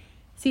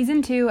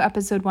Season 2,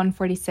 episode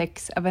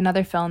 146 of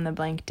Another Fill in the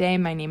Blank Day.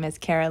 My name is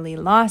Carolee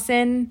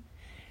Lawson.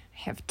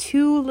 I have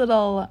two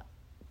little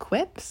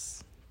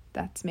quips,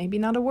 that's maybe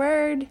not a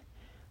word,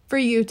 for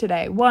you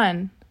today.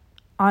 One,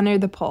 honor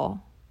the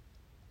pull.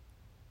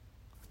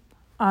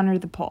 Honor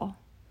the pull.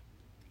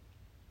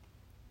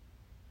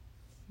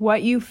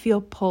 What you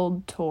feel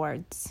pulled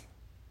towards,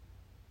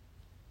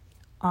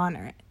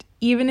 honor it.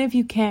 Even if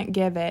you can't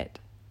give it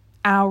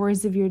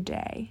hours of your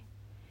day,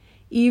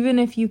 even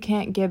if you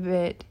can't give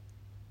it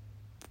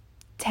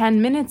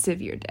 10 minutes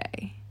of your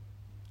day,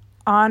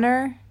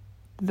 honor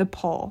the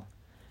pull.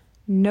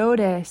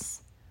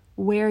 Notice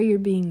where you're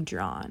being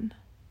drawn,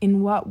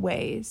 in what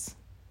ways.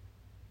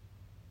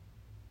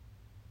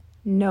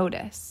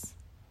 Notice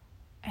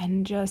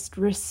and just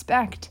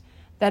respect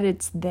that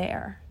it's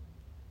there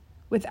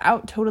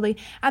without totally,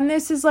 and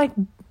this is like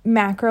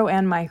macro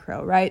and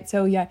micro, right?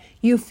 So yeah,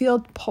 you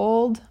feel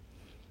pulled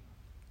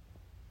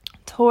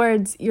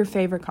towards your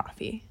favorite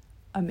coffee.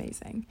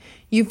 Amazing.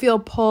 You feel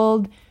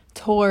pulled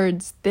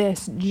towards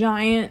this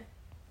giant,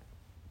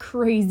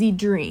 crazy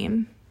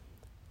dream.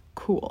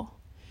 Cool.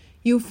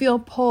 You feel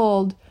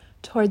pulled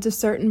towards a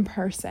certain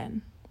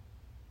person.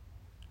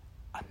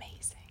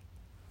 Amazing.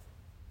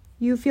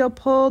 You feel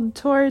pulled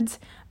towards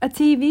a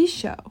TV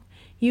show.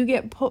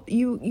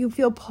 You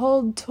feel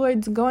pulled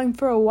towards going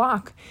for a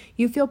walk.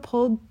 You feel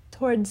pulled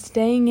towards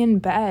staying in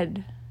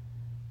bed.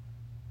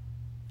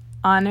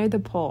 Honor the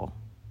pull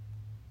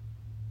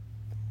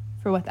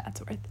for what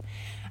that's worth.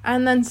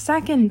 And then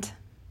second,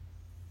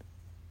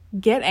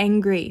 get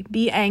angry.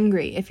 Be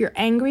angry. If you're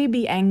angry,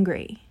 be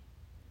angry.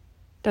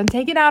 Don't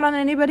take it out on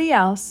anybody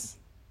else.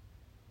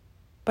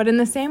 But in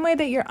the same way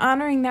that you're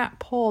honoring that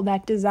pull,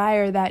 that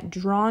desire, that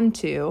drawn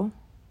to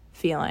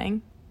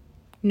feeling,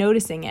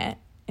 noticing it,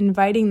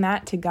 inviting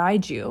that to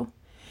guide you,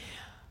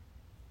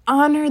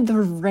 honor the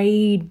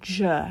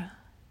rage.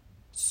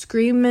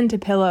 Scream into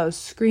pillows,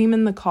 scream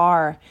in the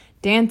car,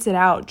 dance it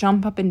out,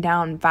 jump up and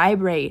down,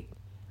 vibrate.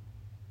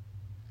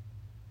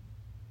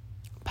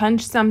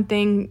 Punch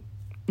something,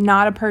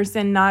 not a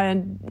person,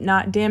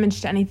 not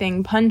damage to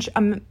anything. Punch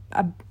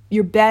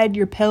your bed,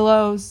 your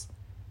pillows.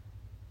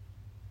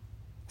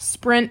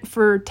 Sprint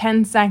for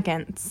 10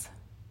 seconds.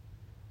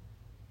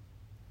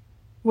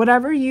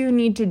 Whatever you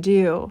need to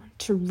do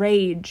to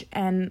rage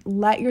and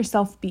let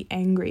yourself be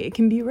angry. It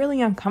can be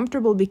really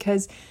uncomfortable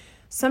because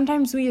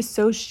sometimes we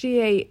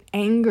associate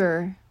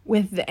anger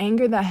with the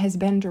anger that has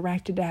been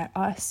directed at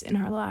us in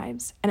our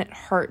lives, and it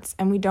hurts,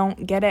 and we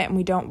don't get it, and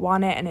we don't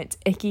want it, and it's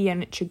icky,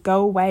 and it should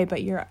go away.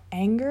 But your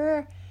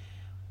anger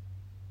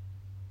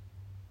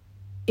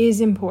is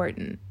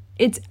important.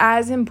 It's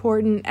as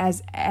important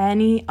as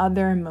any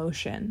other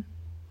emotion.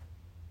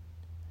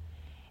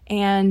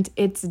 And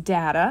it's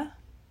data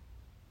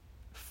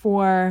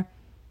for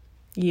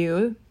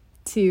you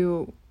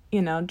to,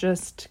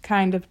 just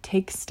kind of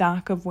take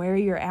stock of where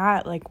you're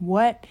at. Like,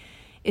 what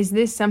is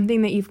this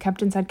something that you've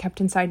kept inside,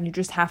 and you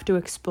just have to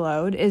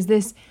explode? Is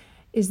this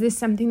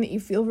something that you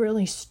feel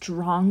really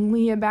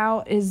strongly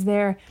about? Is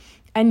there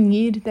a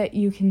need that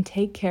you can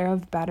take care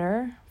of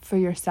better for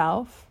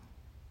yourself?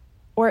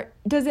 Or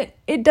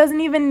it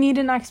doesn't even need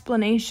an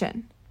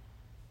explanation.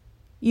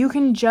 You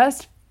can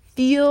just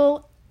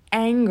feel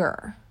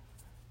anger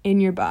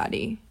in your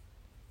body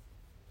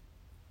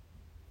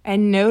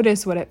and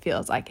notice what it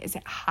feels like. Is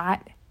it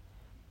hot?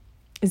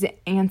 Is it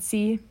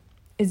antsy?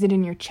 Is it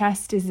in your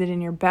chest? Is it in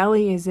your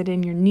belly? Is it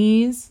in your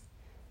knees?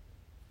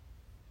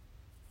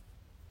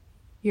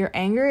 Your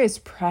anger is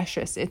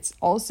precious. It's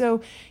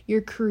also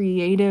your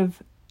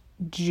creative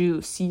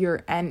juice,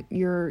 your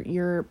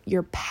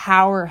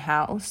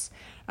powerhouse.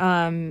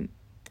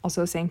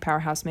 Also saying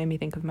powerhouse made me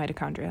think of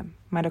mitochondria.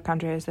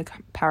 Mitochondria is the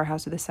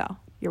powerhouse of the cell.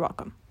 You're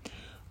welcome.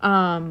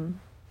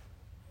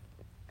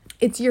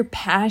 It's your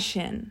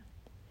passion.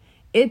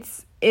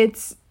 It's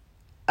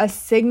a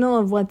signal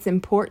of what's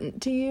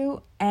important to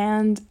you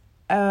and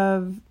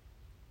of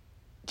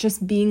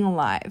just being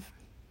alive,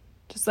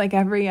 just like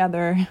every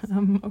other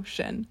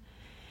emotion.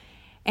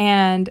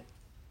 And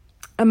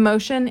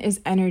emotion is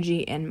energy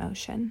in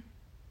motion.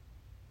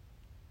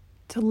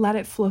 To let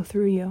it flow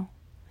through you.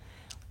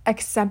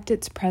 Accept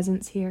its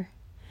presence here.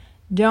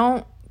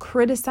 Don't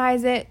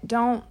criticize it.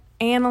 Don't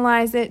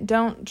analyze it.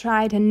 Don't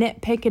try to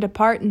nitpick it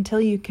apart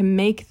until you can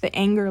make the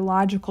anger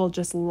logical.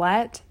 Just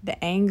let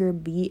the anger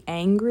be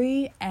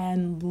angry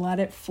and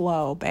let it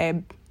flow,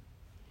 babe.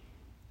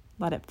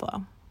 Let it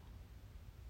flow.